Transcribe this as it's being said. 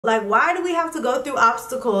Like, why do we have to go through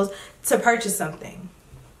obstacles to purchase something?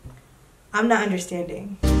 I'm not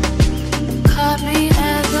understanding. Caught me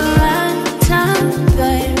at the right time,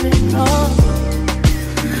 baby.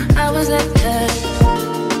 Oh, I was at the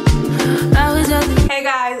Hey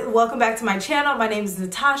guys, welcome back to my channel. My name is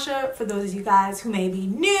Natasha. For those of you guys who may be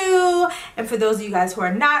new, and for those of you guys who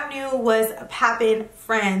are not new, what's poppin',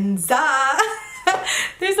 friends?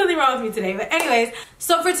 There's something wrong with me today, but anyways,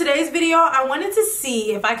 so for today's video I wanted to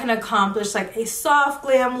see if I can accomplish like a soft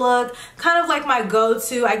glam look, kind of like my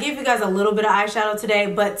go-to. I gave you guys a little bit of eyeshadow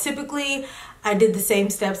today, but typically I did the same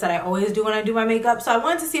steps that I always do when I do my makeup, so I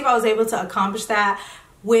wanted to see if I was able to accomplish that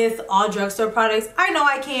with all drugstore products. I know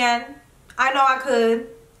I can, I know I could,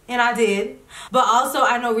 and I did. But also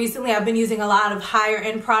I know recently I've been using a lot of higher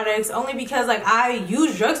end products only because like I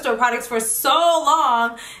used drugstore products for so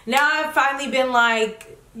long. Now I've finally been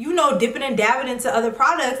like, you know, dipping and dabbing into other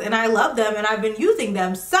products, and I love them and I've been using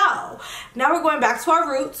them. So now we're going back to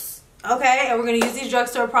our roots. Okay, and we're gonna use these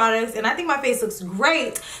drugstore products, and I think my face looks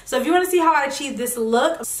great. So if you want to see how I achieved this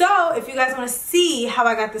look, so if you guys want to see how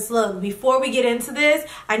I got this look, before we get into this,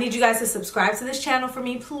 I need you guys to subscribe to this channel for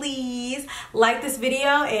me, please. Like this video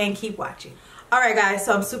and keep watching. Alright guys,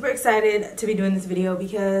 so I'm super excited to be doing this video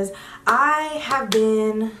because I have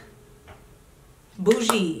been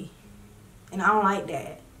bougie, and I don't like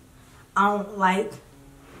that. I don't like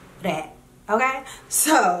that. Okay,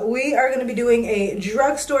 so we are going to be doing a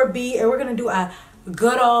drugstore beat, and we're going to do a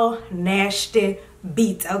good old nasty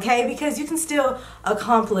beat, okay? Because you can still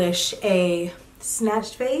accomplish a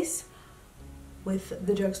snatched face with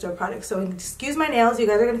the drugstore product. So excuse my nails, you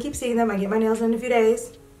guys are going to keep seeing them. I get my nails in a few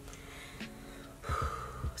days.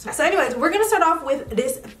 So anyways, we're going to start off with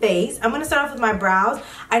this face. I'm going to start off with my brows.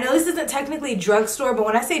 I know this isn't technically drugstore, but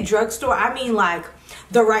when I say drugstore, I mean like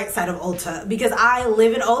the right side of Ulta, because I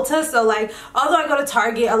live in Ulta. So like, although I go to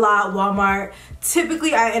Target a lot, Walmart,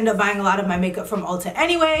 typically I end up buying a lot of my makeup from Ulta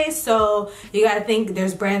anyway. So you got to think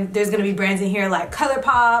there's going to be brands in here like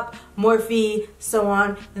ColourPop, Morphe, so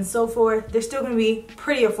on and so forth. They're still going to be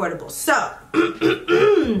pretty affordable. So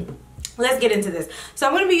let's get into this. So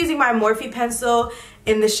I'm going to be using my Morphe pencil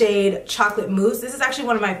in the shade Chocolate Mousse. This is actually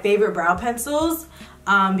one of my favorite brow pencils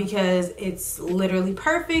because it's literally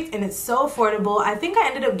perfect and it's so affordable. I think I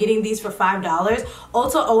ended up getting these for $5.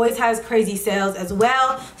 Ulta always has crazy sales as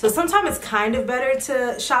well. So sometimes it's kind of better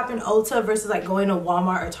to shop in Ulta versus like going to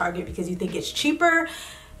Walmart or Target because you think it's cheaper.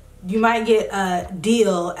 You might get a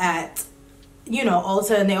deal at, you know,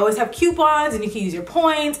 Ulta, and they always have coupons and you can use your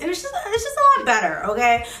points, and it's just a lot better.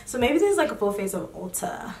 Okay, so maybe this is like a full face of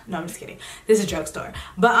Ulta. No, I'm just kidding, this is drugstore.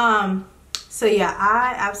 But so yeah,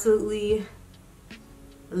 I absolutely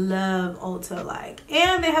love Ulta. Like,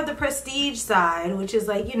 and they have the prestige side, which is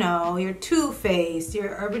like, you know, your Too Faced,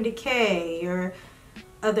 your Urban Decay, your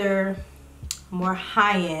other more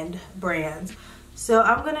high-end brands. So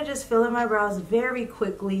I'm gonna just fill in my brows very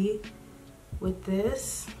quickly with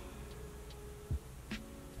this.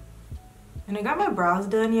 And I got my brows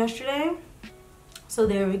done yesterday, so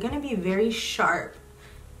they're gonna be very sharp,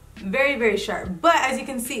 very, very sharp. But as you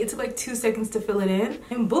can see, it took like 2 seconds to fill it in,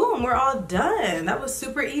 and boom, we're all done. That was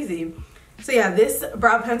super easy. So yeah, this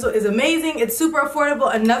brow pencil is amazing. It's super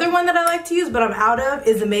affordable. Another one that I like to use, but I'm out of,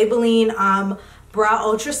 is the Maybelline Brow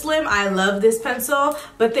Ultra Slim. I love this pencil,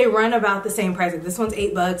 but they run about the same price. Like, this one's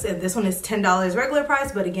 $8 and this one is $10 regular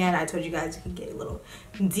price. But again, I told you guys you can get little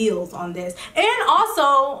deals on this. And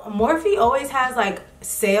also, Morphe always has like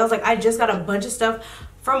sales. Like, I just got a bunch of stuff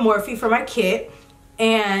from Morphe for my kit,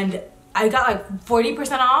 and I got like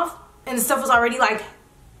 40% off, and the stuff was already like,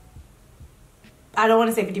 I don't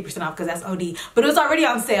want to say 50% off because that's OD, but it was already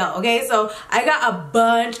on sale. Okay, so I got a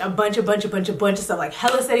bunch of stuff, like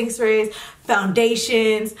hella setting sprays,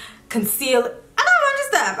 foundations, concealer. I got a bunch of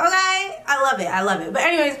stuff. Okay, I love it. But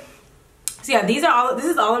anyways, so yeah, this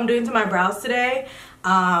is all I'm doing to my brows today,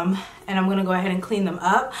 and I'm gonna go ahead and clean them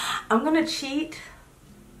up. I'm gonna cheat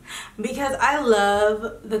because I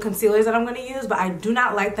love the concealers that I'm gonna use, but I do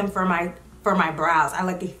not like them for my brows. I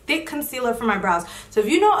like a thick concealer for my brows. So if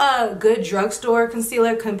you know a good drugstore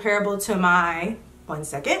concealer comparable to my, one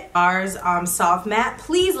second, ours Soft Matte,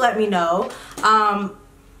 please let me know.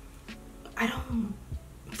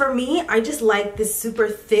 For me, I just like this super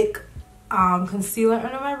thick concealer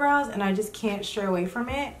under my brows, and I just can't stray away from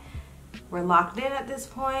it. We're locked in at this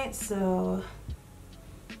point, so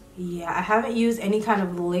yeah, I haven't used any kind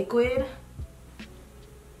of liquid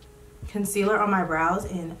concealer on my brows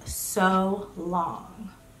in so long.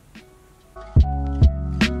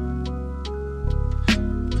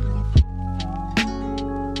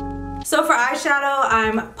 So for eyeshadow,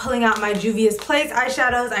 I'm pulling out my Juvia's Place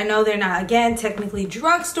eyeshadows. I know they're not, again, technically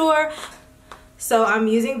drugstore. So I'm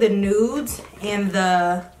using the nudes and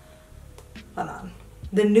the, hold on,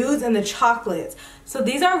 the nudes and the chocolates. So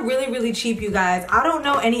these are really, really cheap, you guys. I don't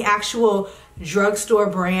know any actual drugstore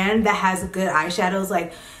brand that has good eyeshadows.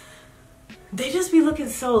 Like, they just be looking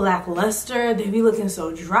so lackluster. They be looking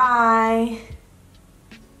so dry.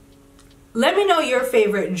 Let me know your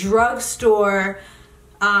favorite drugstore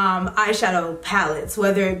eyeshadow palettes,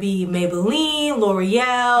 whether it be Maybelline,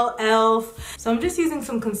 L'Oreal, e.l.f. So I'm just using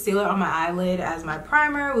some concealer on my eyelid as my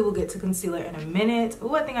primer. We will get to concealer in a minute.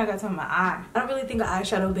 Oh, I think I got some in my eye. I don't really think an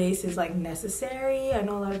eyeshadow base is like necessary. I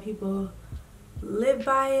know a lot of people live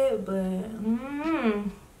by it, but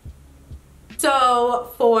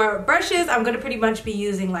So for brushes, I'm gonna pretty much be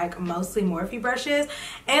using like mostly Morphe brushes,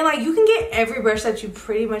 and like you can get every brush that you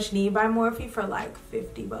pretty much need by Morphe for like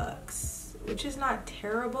 50 bucks. Which is not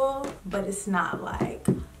terrible, but it's not like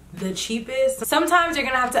the cheapest. Sometimes you're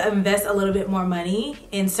gonna have to invest a little bit more money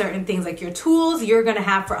in certain things, like your tools you're gonna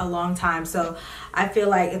have for a long time. So I feel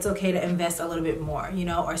like it's okay to invest a little bit more, you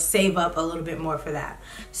know, or save up a little bit more for that.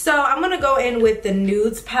 So I'm gonna go in with the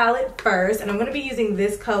nudes palette first, and I'm gonna be using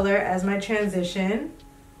this color as my transition.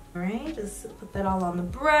 All right, just put that all on the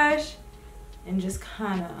brush and just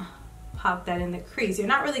kind of pop that in the crease. You're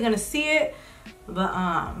not really gonna see it, but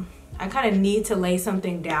I kind of need to lay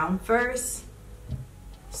something down first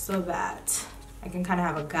so that I can kind of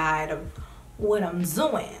have a guide of what I'm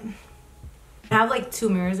doing. I have like 2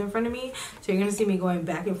 mirrors in front of me, so you're gonna see me going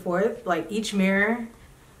back and forth. Like each mirror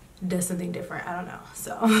does something different, I don't know,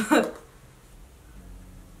 so.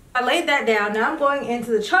 I laid that down. Now I'm going into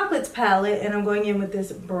the chocolates palette, and I'm going in with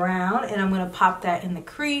this brown, and I'm gonna pop that in the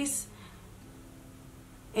crease.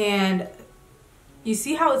 And you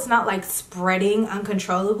see how it's not like spreading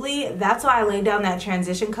uncontrollably? That's why I laid down that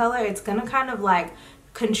transition color. It's gonna kind of like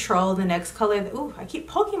control the next color. Ooh, I keep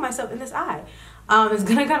poking myself in this eye. It's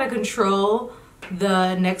gonna kind of control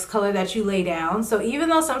the next color that you lay down. So even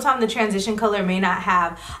though sometimes the transition color may not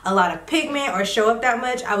have a lot of pigment or show up that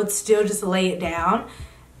much, I would still just lay it down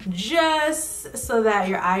just so that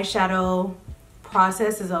your eyeshadow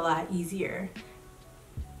process is a lot easier.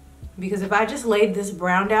 Because if I just laid this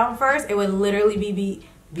brown down first, it would literally be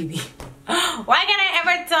Why can't I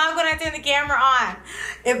ever talk when I turn the camera on?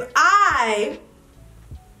 If I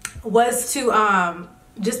was to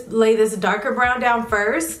just lay this darker brown down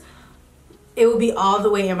first, it would be all the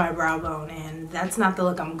way in my brow bone, and that's not the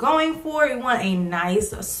look I'm going for. You want a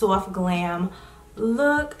nice, soft glam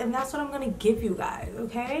look, and that's what I'm gonna give you guys,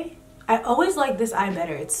 okay? I always like this eye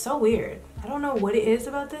better. It's so weird. I don't know what it is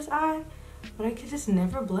about this eye, but I could just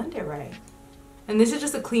never blend it right. And this is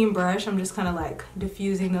just a clean brush. I'm just kind of like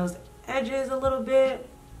diffusing those edges a little bit.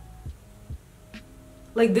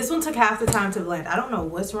 Like this one took half the time to blend. I don't know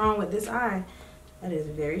what's wrong with this eye. That is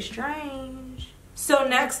very strange. So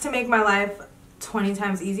next, to make my life 20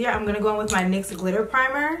 times easier, I'm gonna go in with my NYX glitter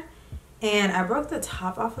primer. And I broke the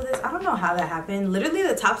top off of this. I don't know how that happened. Literally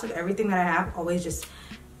the tops of everything that I have always just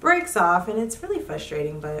breaks off, and it's really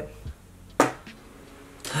frustrating, but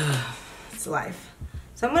it's life.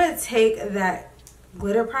 So I'm gonna take that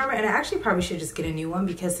glitter primer, and I actually probably should just get a new one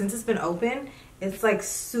because since it's been open, it's like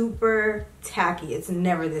super tacky. It's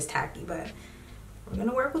never this tacky, but we're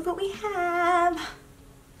gonna work with what we have.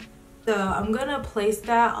 So I'm gonna place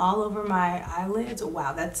that all over my eyelids.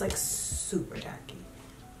 Wow, that's like super tacky.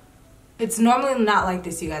 It's normally not like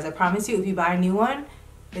this, you guys. I promise you, if you buy a new one,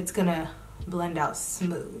 it's gonna blend out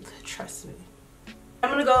smooth, trust me. I'm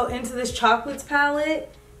gonna go into this chocolates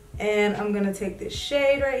palette, and I'm gonna take this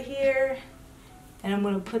shade right here, and I'm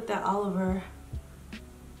gonna put that all over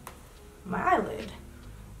my eyelid.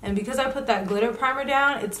 And because I put that glitter primer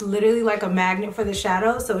down, it's literally like a magnet for the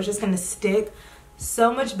shadow, so it's just gonna stick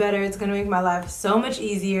so much better. It's gonna make my life so much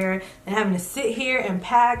easier than having to sit here and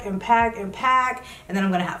pack and pack and pack, and then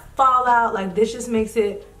I'm gonna have fallout. Like, this just makes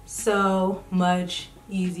it so much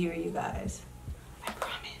easier, you guys. I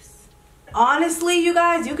promise. Honestly, you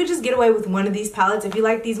guys, you could just get away with one of these palettes. If you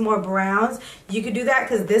like these more browns, you could do that,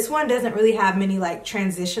 because this one doesn't really have many like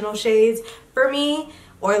transitional shades for me,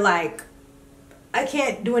 or like I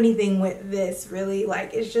can't do anything with this really.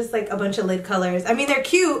 Like, it's just like a bunch of lid colors. I mean, they're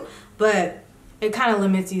cute, but it kind of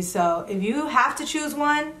limits you. So if you have to choose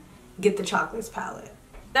one, get the chocolates palette.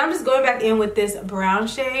 Now I'm just going back in with this brown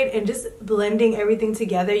shade and just blending everything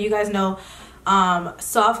together. You guys know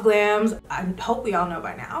soft glams, I hope we all know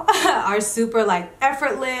by now, are super like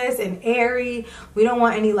effortless and airy. We don't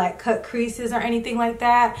want any like cut creases or anything like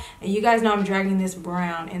that. And you guys know I'm dragging this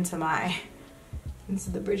brown into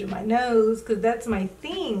the bridge of my nose, because that's my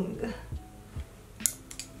thing.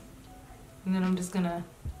 And then I'm just gonna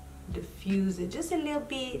diffuse it just a little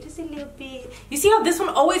bit, just a little bit. You see how this one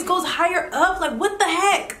always goes higher up? Like, what the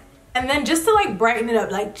heck? And then just to like brighten it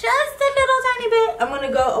up, like just a little tiny bit, I'm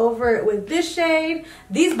gonna go over it with this shade.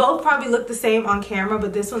 These both probably look the same on camera,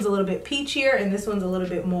 but this one's a little bit peachier and this one's a little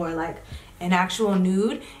bit more like an actual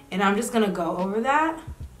nude. And I'm just gonna go over that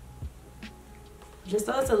just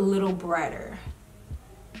so it's a little brighter.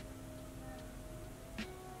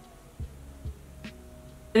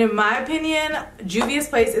 And in my opinion, Juvia's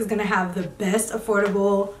Place is gonna have the best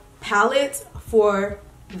affordable palettes for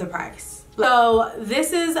the price. So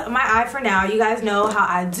this is my eye for now. You guys know how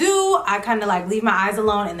I do. I kind of like leave my eyes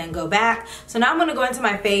alone and then go back. So now I'm gonna go into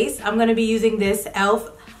my face. I'm gonna be using this e.l.f.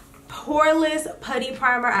 Poreless Putty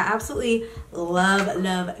Primer. I absolutely love,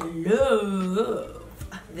 love, love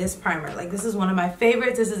this primer. Like, this is one of my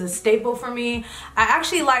favorites. This is a staple for me. I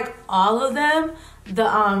actually like all of them. The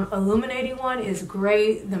illuminating one is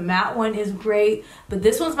great. The matte one is great. But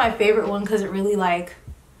this one's my favorite one because it really like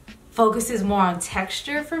focuses more on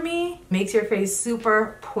texture for me. Makes your face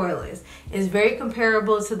super poreless. It's very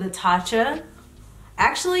comparable to the Tatcha.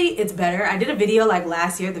 Actually, it's better. I did a video like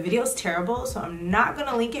last year. The video is terrible, so I'm not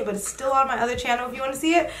gonna link it, but it's still on my other channel if you want to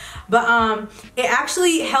see it. But it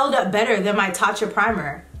actually held up better than my Tatcha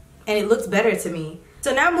primer, and it looks better to me.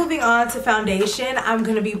 So now moving on to foundation, I'm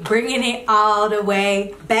gonna be bringing it all the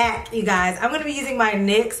way back, you guys. I'm gonna be using my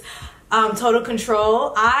NYX Total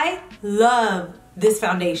Control. I love this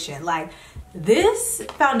foundation. Like, this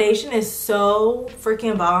foundation is so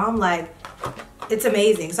freaking bomb. Like, it's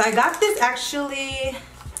amazing. So I got this actually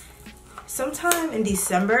sometime in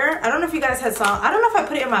December. I don't know if you guys had saw, I don't know if I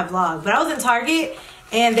put it in my vlog, but I was in Target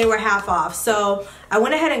and they were half off. So I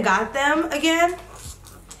went ahead and got them again.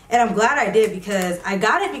 And I'm glad I did, because I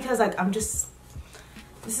got it because like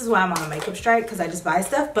this is why I'm on a makeup strike, because I just buy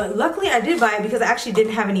stuff. But luckily I did buy it because I actually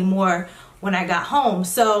didn't have any more when I got home.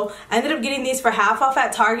 So I ended up getting these for half off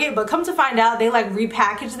at Target, but come to find out they like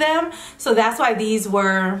repackaged them. So that's why these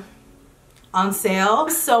were on sale.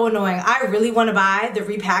 So annoying. I really want to buy the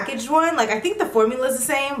repackaged one. Like, I think the formula is the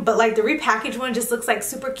same, but like the repackaged one just looks like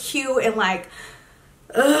super cute and like,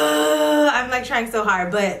 I'm like trying so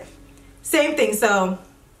hard, but same thing. So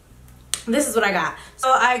this is what I got. So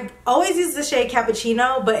I always use the shade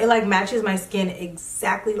Cappuccino, but it like matches my skin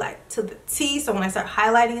exactly like to the T. So when I start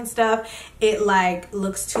highlighting and stuff, it like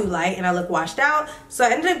looks too light and I look washed out. So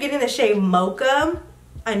I ended up getting the shade Mocha.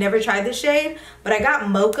 I never tried this shade, but I got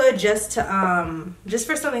Mocha just to just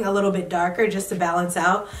for something a little bit darker, just to balance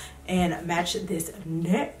out and match this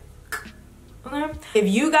neck. Okay. If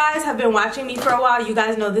you guys have been watching me for a while, you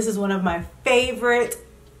guys know this is one of my favorite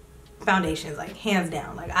foundations, like hands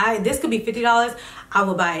down. Like, this could be $50, I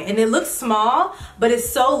will buy it. And it looks small, but it's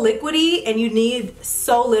so liquidy and you need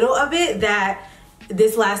so little of it that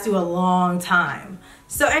this lasts you a long time.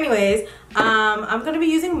 So anyways, I'm gonna be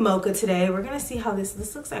using Mocha today. We're gonna see how this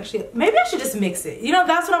looks. Actually, maybe I should just mix it. You know,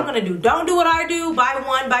 that's what I'm gonna do. Don't do what I do, buy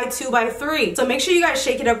one, buy two, buy three. So make sure you guys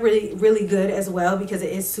shake it up really, really good as well, because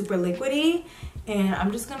it is super liquidy. And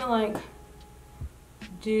I'm just gonna like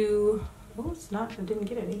do, oh, it's not, I didn't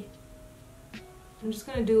get any. I'm just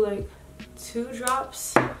gonna do like 2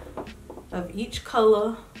 drops of each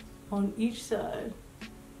color on each side.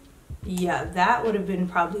 Yeah, that would have been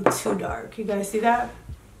probably too dark. You guys see that?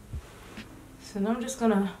 So now I'm just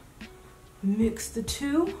gonna mix the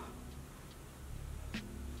two.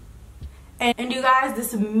 And you guys,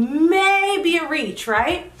 this may be a reach,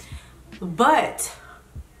 right? But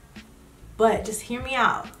just hear me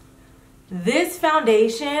out. This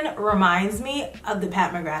foundation reminds me of the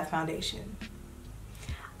Pat McGrath foundation.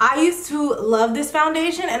 I used to love this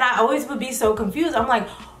foundation and I always would be so confused. I'm like,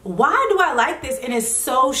 why do I like this? And it's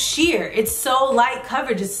so sheer. It's so light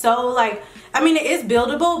coverage. It's so like, I mean, it is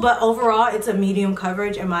buildable, but overall it's a medium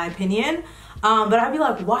coverage in my opinion. But I'd be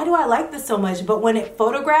like, why do I like this so much? But when it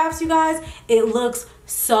photographs, you guys, it looks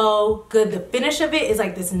so good. The finish of it is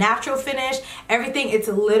like this natural finish. Everything, it's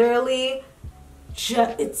literally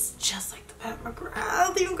it's just like the Pat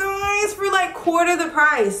McGrath, you guys, for like quarter the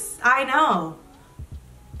price. I know,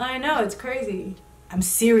 it's crazy. I'm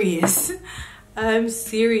serious. I'm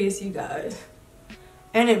serious, you guys.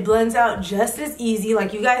 And it blends out just as easy.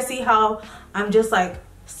 Like, you guys see how I'm just like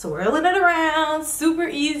swirling it around, super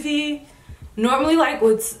easy. Normally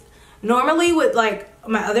with like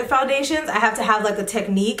my other foundations, I have to have like a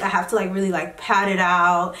technique. I have to like really like pat it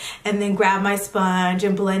out and then grab my sponge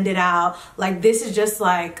and blend it out. Like, this is just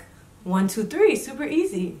like 1, 2, 3, super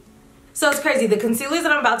easy. So it's crazy. The concealers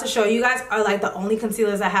that I'm about to show you guys are like the only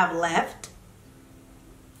concealers I have left.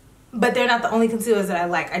 but they're not the only concealers that I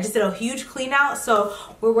like. I just did a huge clean out, so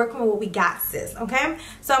we're working with what we got, sis, okay?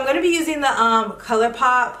 So I'm gonna be using the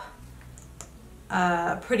ColourPop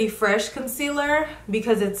Pretty Fresh concealer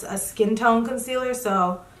because it's a skin tone concealer,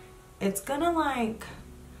 so it's gonna like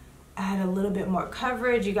add a little bit more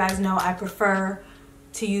coverage. You guys know I prefer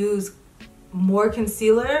to use more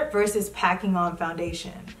concealer versus packing on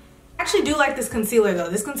foundation. I actually do like this concealer though.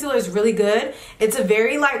 This concealer is really good. It's a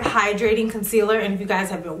very like hydrating concealer, and if you guys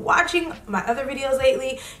have been watching my other videos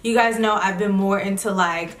lately, you guys know I've been more into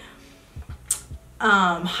like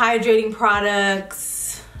hydrating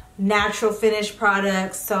products, natural finish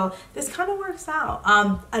products, so this kind of works out.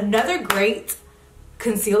 Another great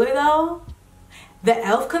concealer though, the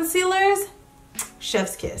e.l.f. concealers,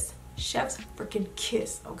 chef's kiss. Chef's freaking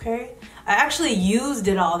kiss, okay? I actually used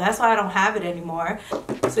it all. That's why I don't have it anymore.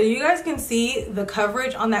 So you guys can see the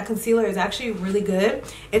coverage on that concealer is actually really good.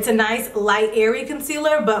 It's a nice light airy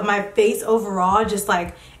concealer, but my face overall just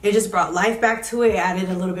like, it just brought life back to it. It added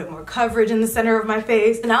a little bit more coverage in the center of my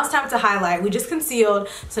face. And now it's time to highlight. We just concealed,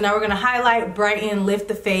 so now we're gonna highlight, brighten, lift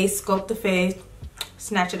the face, sculpt the face,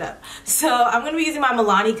 snatch it up. So I'm gonna be using my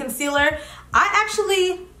Milani concealer. I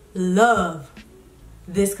actually love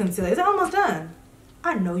this concealer. Is it almost done?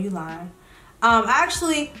 I know you lying. I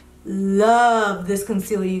actually love this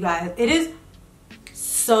concealer, you guys. It is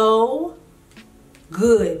so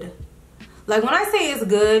good. Like when I say it's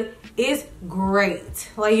good, it's great.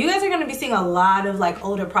 Like you guys are gonna be seeing a lot of like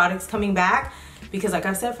older products coming back because like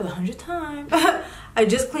I've said for the 100th time, I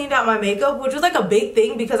just cleaned out my makeup, which was like a big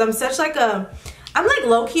thing because I'm such like I'm like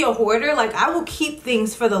low-key a hoarder. Like I will keep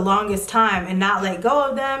things for the longest time and not let go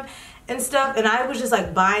of them and stuff, and I was just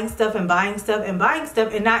like buying stuff and buying stuff and buying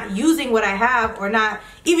stuff and not using what I have, or not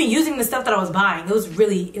even using the stuff that I was buying. It was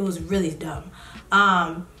really dumb.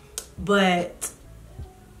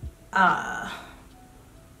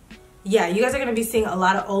 Yeah, you guys are gonna be seeing a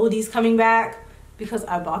lot of oldies coming back because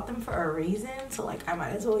I bought them for a reason, so like I might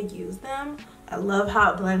as well use them. I love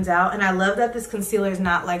how it blends out, and I love that this concealer is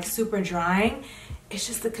not like super drying. It's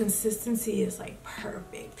just the consistency is like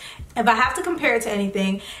perfect. If I have to compare it to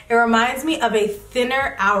anything, it reminds me of a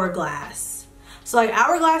thinner Hourglass. So like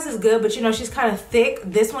Hourglass is good, but you know, she's kind of thick.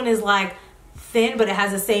 This one is like thin, but it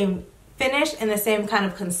has the same finish and the same kind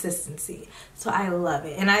of consistency. So I love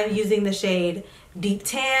it. And I'm using the shade Deep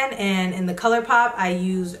Tan, and in the ColourPop, I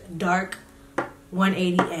use Dark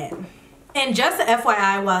 180N. And just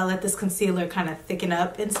FYI, while I let this concealer kind of thicken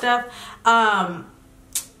up and stuff,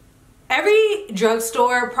 every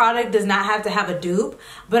drugstore product does not have to have a dupe,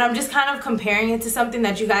 but I'm just kind of comparing it to something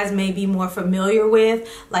that you guys may be more familiar with.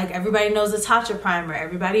 Like everybody knows the Tatcha primer,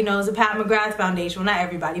 everybody knows the Pat McGrath foundation. Well, not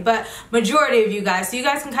everybody, but majority of you guys. So you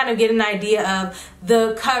guys can kind of get an idea of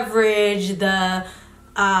the coverage, the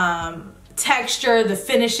texture, the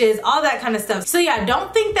finishes, all that kind of stuff. So yeah,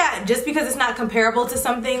 don't think that just because it's not comparable to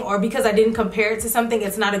something, or because I didn't compare it to something,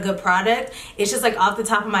 it's not a good product. It's just like off the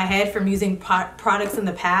top of my head from using products in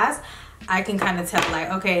the past, I can kind of tell like,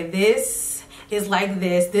 okay, this is like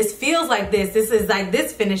this feels like this is like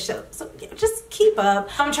this finish. So yeah, just keep up.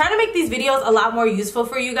 I'm trying to make these videos a lot more useful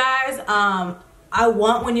for you guys. I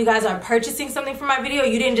want when you guys are purchasing something for my video,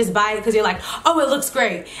 you didn't just buy it because you're like, oh, it looks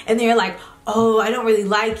great, and then you're like, oh, I don't really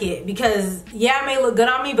like it. Because yeah, it may look good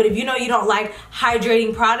on me, but if you know you don't like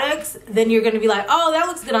hydrating products, then you're gonna be like, oh, that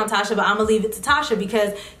looks good on Tasha, but I'm gonna leave it to Tasha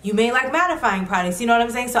because you may like mattifying products. You know what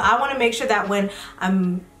I'm saying? So I want to make sure that when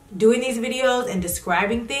I'm doing these videos and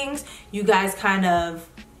describing things, you guys kind of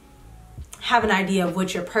have an idea of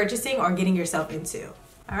what you're purchasing or getting yourself into.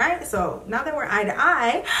 All right, so now that we're eye to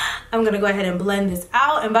eye, I'm gonna go ahead and blend this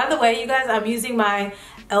out. And by the way, you guys, I'm using my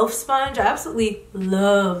e.l.f. sponge. I absolutely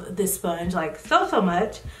love this sponge, like so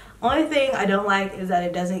much. Only thing I don't like is that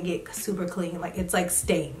it doesn't get super clean. Like it's like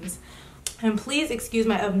stains. And please excuse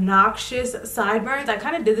my obnoxious sideburns. I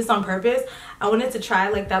kind of did this on purpose. I wanted to try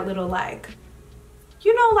like that little like,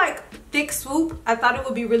 you know, like thick swoop. I thought it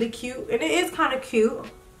would be really cute, and it is kind of cute.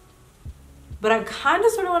 But I kind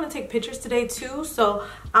of sort of want to take pictures today too, so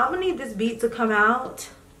I'm gonna need this bead to come out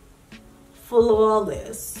full of all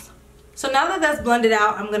this. So now that that's blended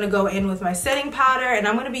out, I'm gonna go in with my setting powder, and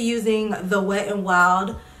I'm gonna be using the Wet n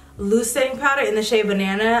Wild loose setting powder in the shade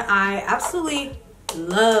Banana. I absolutely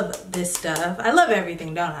love this stuff. I love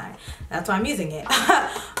everything, don't I? That's why I'm using it.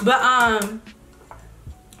 But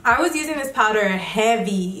I was using this powder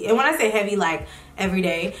heavy, and when I say heavy, like every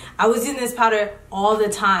day, I was using this powder all the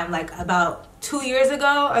time, like about 2 years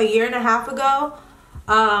ago, a year and a half ago.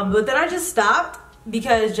 But then I just stopped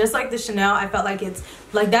because just like the Chanel, I felt like it's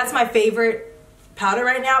like, that's my favorite powder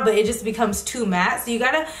right now, but it just becomes too matte. So you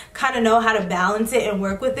gotta kind of know how to balance it and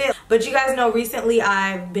work with it. But you guys know recently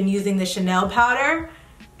I've been using the Chanel powder,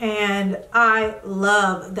 and I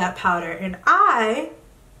love that powder. And I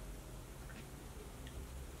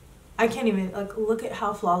can't even, like, look at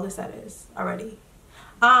how flawless that is already.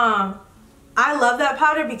 I love that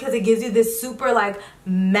powder because it gives you this super like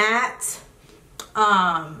matte,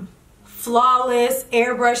 flawless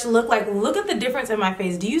airbrush look. Like, look at the difference in my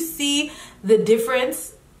face. Do you see the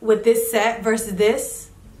difference with this set versus this?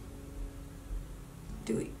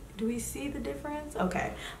 Do we see the difference?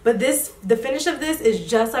 Okay, but the finish of this is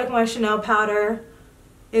just like my Chanel powder.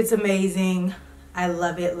 It's amazing. I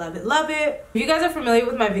love it, love it, love it. If you guys are familiar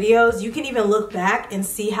with my videos, you can even look back and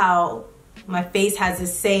see how my face has the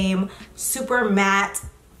same super matte,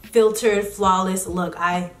 filtered, flawless look.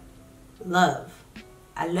 I love.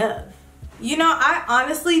 You know, I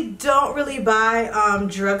honestly don't really buy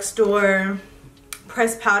drugstore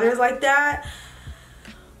pressed powders like that.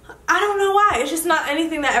 I don't know why. It's just not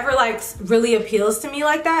anything that ever like really appeals to me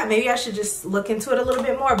like that. Maybe I should just look into it a little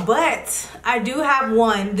bit more. But I do have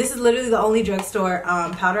one. This is literally the only drugstore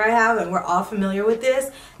powder I have, and we're all familiar with this.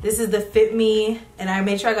 This is the Fit Me, and I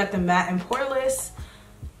made sure I got the matte and poreless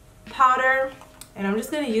powder, and I'm just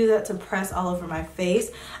gonna use that to press all over my face.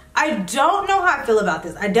 I don't know how I feel about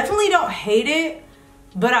this. I definitely don't hate it,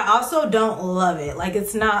 but I also don't love it. Like,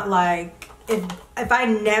 it's not like, if I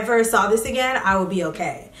never saw this again, I would be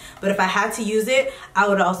okay. But if I had to use it, I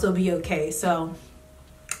would also be okay. So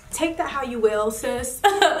take that how you will, sis.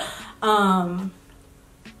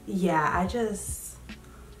 Yeah,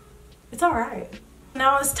 it's all right.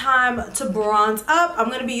 Now it's time to bronze up. I'm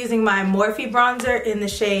gonna be using my Morphe bronzer in the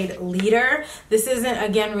shade Leader. This isn't,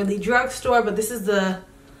 again, really drugstore, but this is the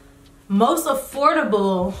most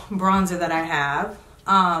affordable bronzer that I have.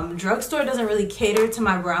 Drugstore doesn't really cater to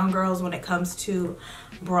my brown girls when it comes to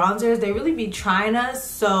bronzers. They really be trying us.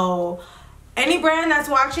 So any brand that's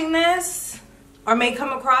watching this or may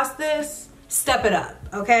come across this, step it up,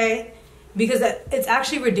 okay? Because it's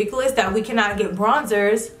actually ridiculous that we cannot get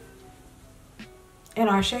bronzers in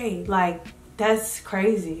our shade. Like, that's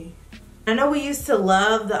crazy. I know we used to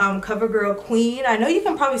love the CoverGirl Queen. I know you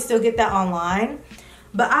can probably still get that online,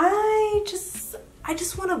 but I just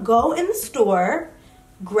want to go in the store,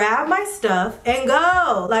 grab my stuff, and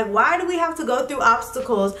go. Like, why do we have to go through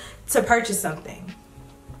obstacles to purchase something?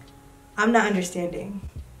 I'm not understanding.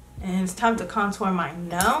 And it's time to contour my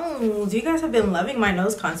nose. You guys have been loving my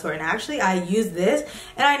nose contour, and actually I use this,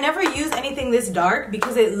 and I never use anything this dark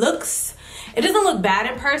because it doesn't look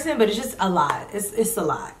bad in person, but it's just a lot. It's a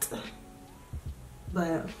lot.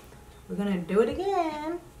 But we're gonna do it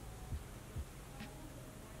again.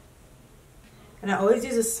 And I always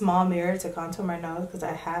use a small mirror to contour my nose because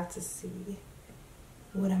I have to see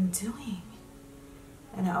what I'm doing.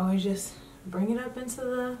 And I always just bring it up into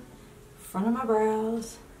the front of my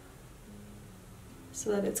brows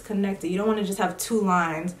so that it's connected. You don't want to just have two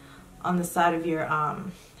lines on the side of your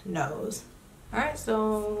nose. All right,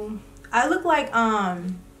 so I look like,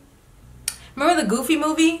 remember the Goofy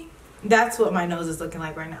movie? That's what my nose is looking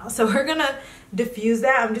like right now. So we're gonna diffuse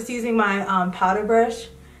that. I'm just using my powder brush.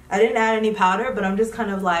 I didn't add any powder, but I'm just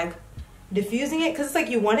kind of like diffusing it because it's like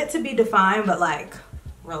you want it to be defined, but like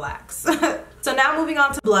relax. So now moving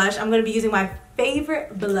on to blush, I'm gonna be using my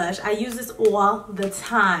favorite blush. I use this all the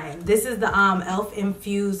time. This is the e.l.f.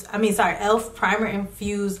 Primer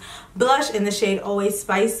Infused blush in the shade Always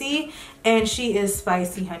Spicy, and she is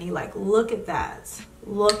spicy, honey. Like, look at that.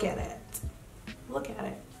 Look at it. Look at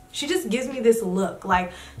it. She just gives me this look.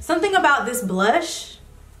 Like, something about this blush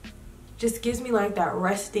just gives me like that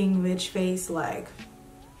resting bitch face. Like,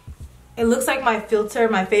 it looks like my filter,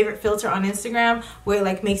 my favorite filter on Instagram, where it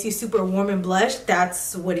like makes you super warm and blush.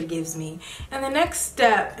 That's what it gives me. And the next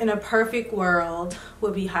step in a perfect world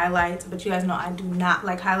would be highlights, but you guys know I do not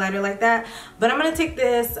like highlighter like that. But I'm gonna take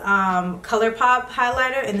this ColourPop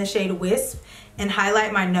highlighter in the shade Wisp and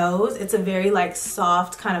highlight my nose. It's a very like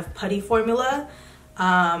soft kind of putty formula. So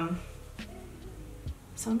I'm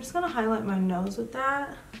just gonna highlight my nose with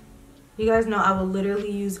that. You guys know I will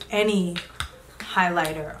literally use any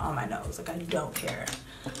highlighter on my nose. Like, I don't care.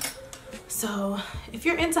 So if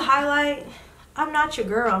you're into highlight, I'm not your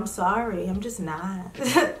girl. I'm sorry. I'm just not.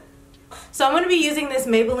 So I'm going to be using this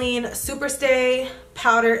Maybelline Superstay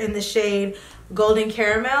powder in the shade Golden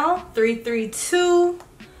Caramel 332.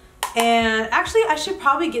 And actually, I should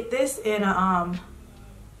probably get this in a,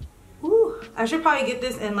 I should probably get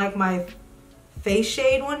this in like my face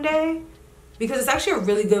shade one day, because it's actually a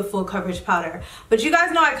really good full coverage powder. But you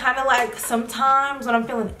guys know I kind of like, sometimes when I'm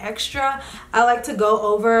feeling extra, I like to go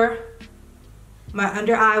over my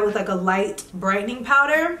under eye with like a light brightening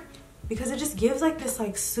powder because it just gives like this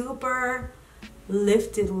like super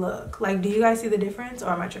lifted look. Like, do you guys see the difference, or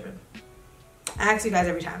am I tripping? I ask you guys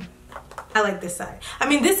every time. I like this side. I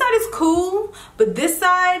mean, this side is cool, but this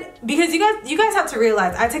side, because you guys have to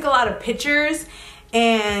realize I take a lot of pictures,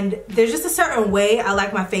 and there's just a certain way I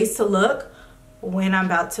like my face to look when I'm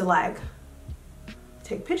about to like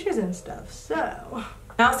take pictures and stuff. So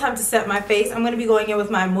now it's time to set my face. I'm gonna be going in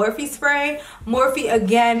with my Morphe spray. Morphe,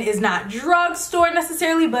 again, is not drugstore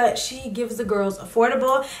necessarily, but she gives the girls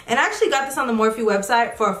affordable. And I actually got this on the Morphe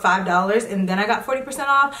website for $5, and then I got 40%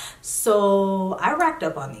 off. So I racked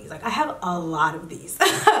up on these. Like, I have a lot of these.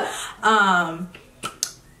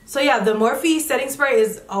 So yeah, the Morphe setting spray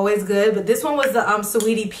is always good, but this one was the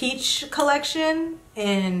Sweetie Peach collection,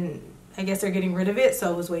 and I guess they're getting rid of it,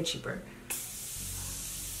 so it was way cheaper.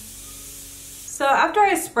 So after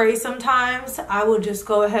I spray, sometimes I will just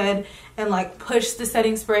go ahead and like push the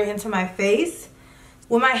setting spray into my face.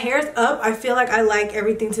 When my hair's up, I feel like I like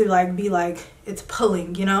everything to like be like it's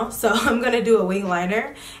pulling, you know? So I'm gonna do a wing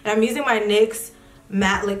liner, and I'm using my NYX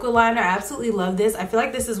matte liquid liner. I absolutely love this. I feel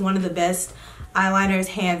like this is one of the best eyeliners,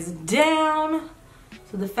 hands down.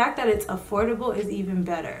 So the fact that it's affordable is even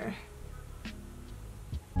better.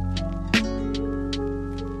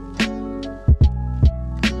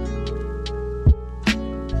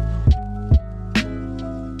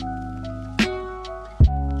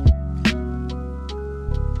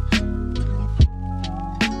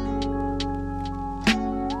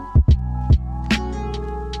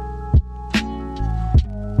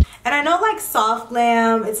 And I know like soft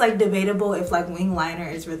glam, it's like debatable if like wing liner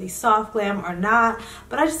is really soft glam or not,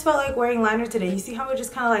 but I just felt like wearing liner today. You see how it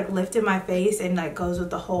just kind of like lifted my face and like goes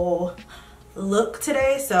with the whole look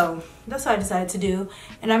today, so that's what I decided to do.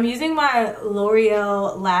 And I'm using my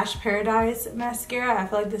L'Oreal Lash Paradise mascara. I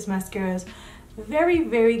feel like this mascara is very,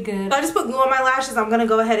 very good. So I just put glue on my lashes. I'm gonna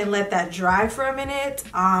go ahead and let that dry for a minute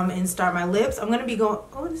and start my lips. I'm gonna be going,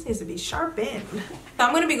 oh, this needs to be sharpened. So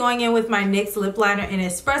I'm gonna be going in with my NYX lip liner in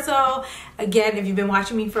Espresso. Again, if you've been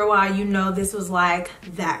watching me for a while, you know this was like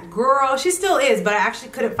that girl. She still is, but I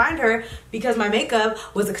actually couldn't find her because my makeup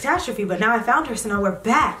was a catastrophe, but now I found her, so now we're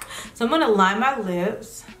back. So I'm gonna line my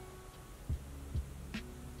lips.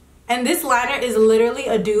 And this liner is literally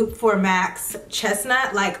a dupe for MAC's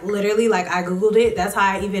Chestnut. Like, literally, like, I Googled it. That's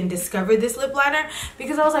how I even discovered this lip liner.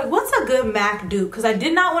 Because I was like, what's a good MAC dupe? Because I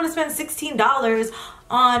did not want to spend $16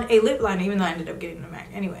 on a lip liner, even though I ended up getting a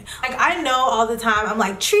MAC. Anyway, like, I know all the time, I'm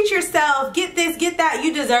like, treat yourself. Get this, get that.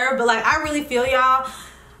 You deserve. But, like, I really feel y'all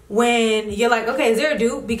when you're like, okay, is there a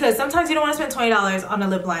dupe? Because sometimes you don't want to spend $20 on a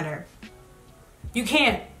lip liner. You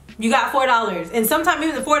can't. You got $4, and sometimes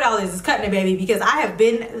even the $4 is cutting it, baby, because I have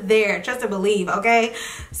been there, trust and believe, okay?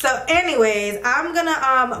 So anyways, I'm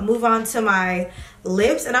gonna move on to my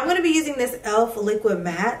lips, and I'm gonna be using this e.l.f. liquid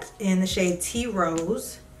matte in the shade Tea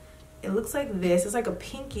Rose. It looks like this. It's like a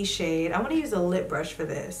pinky shade. I'm gonna use a lip brush for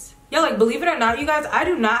this. Yeah, like, believe it or not, you guys, I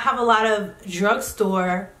do not have a lot of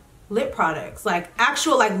drugstore lip products, like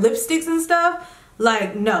actual like lipsticks and stuff.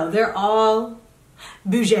 Like, no, they're all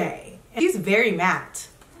bougie. He's very matte,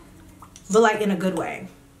 but like in a good way.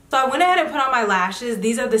 So I went ahead and put on my lashes.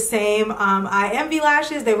 These are the same I Envy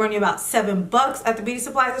lashes. They run you about $7 at the beauty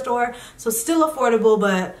supply store. So still affordable,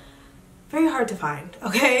 but very hard to find,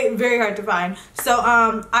 okay? Very hard to find. So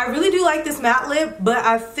I really do like this matte lip, but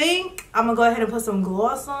I think I'm gonna go ahead and put some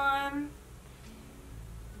gloss on.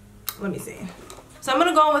 Let me see. So I'm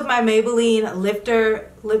gonna go in with my Maybelline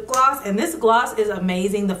Lifter lip gloss, and this gloss is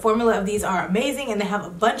amazing. The formula of these are amazing, and they have a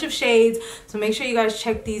bunch of shades, so make sure you guys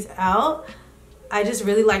check these out. I just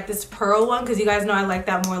really like this pearl one because you guys know I like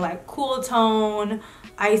that more like cool tone,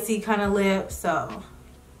 icy kind of lip, so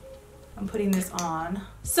I'm putting this on.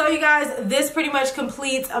 So you guys, this pretty much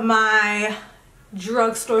completes my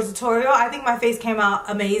drugstore tutorial. I think my face came out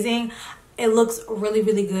amazing. It looks really,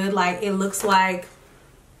 really good. Like, it looks like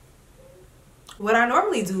what I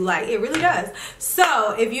normally do. Like, it really does.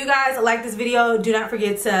 So if you guys like this video, do not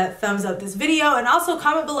forget to thumbs up this video, and also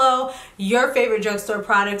comment below your favorite drugstore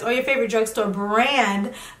product or your favorite drugstore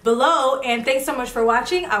brand below. And thanks so much for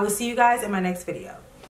watching. I will see you guys in my next video.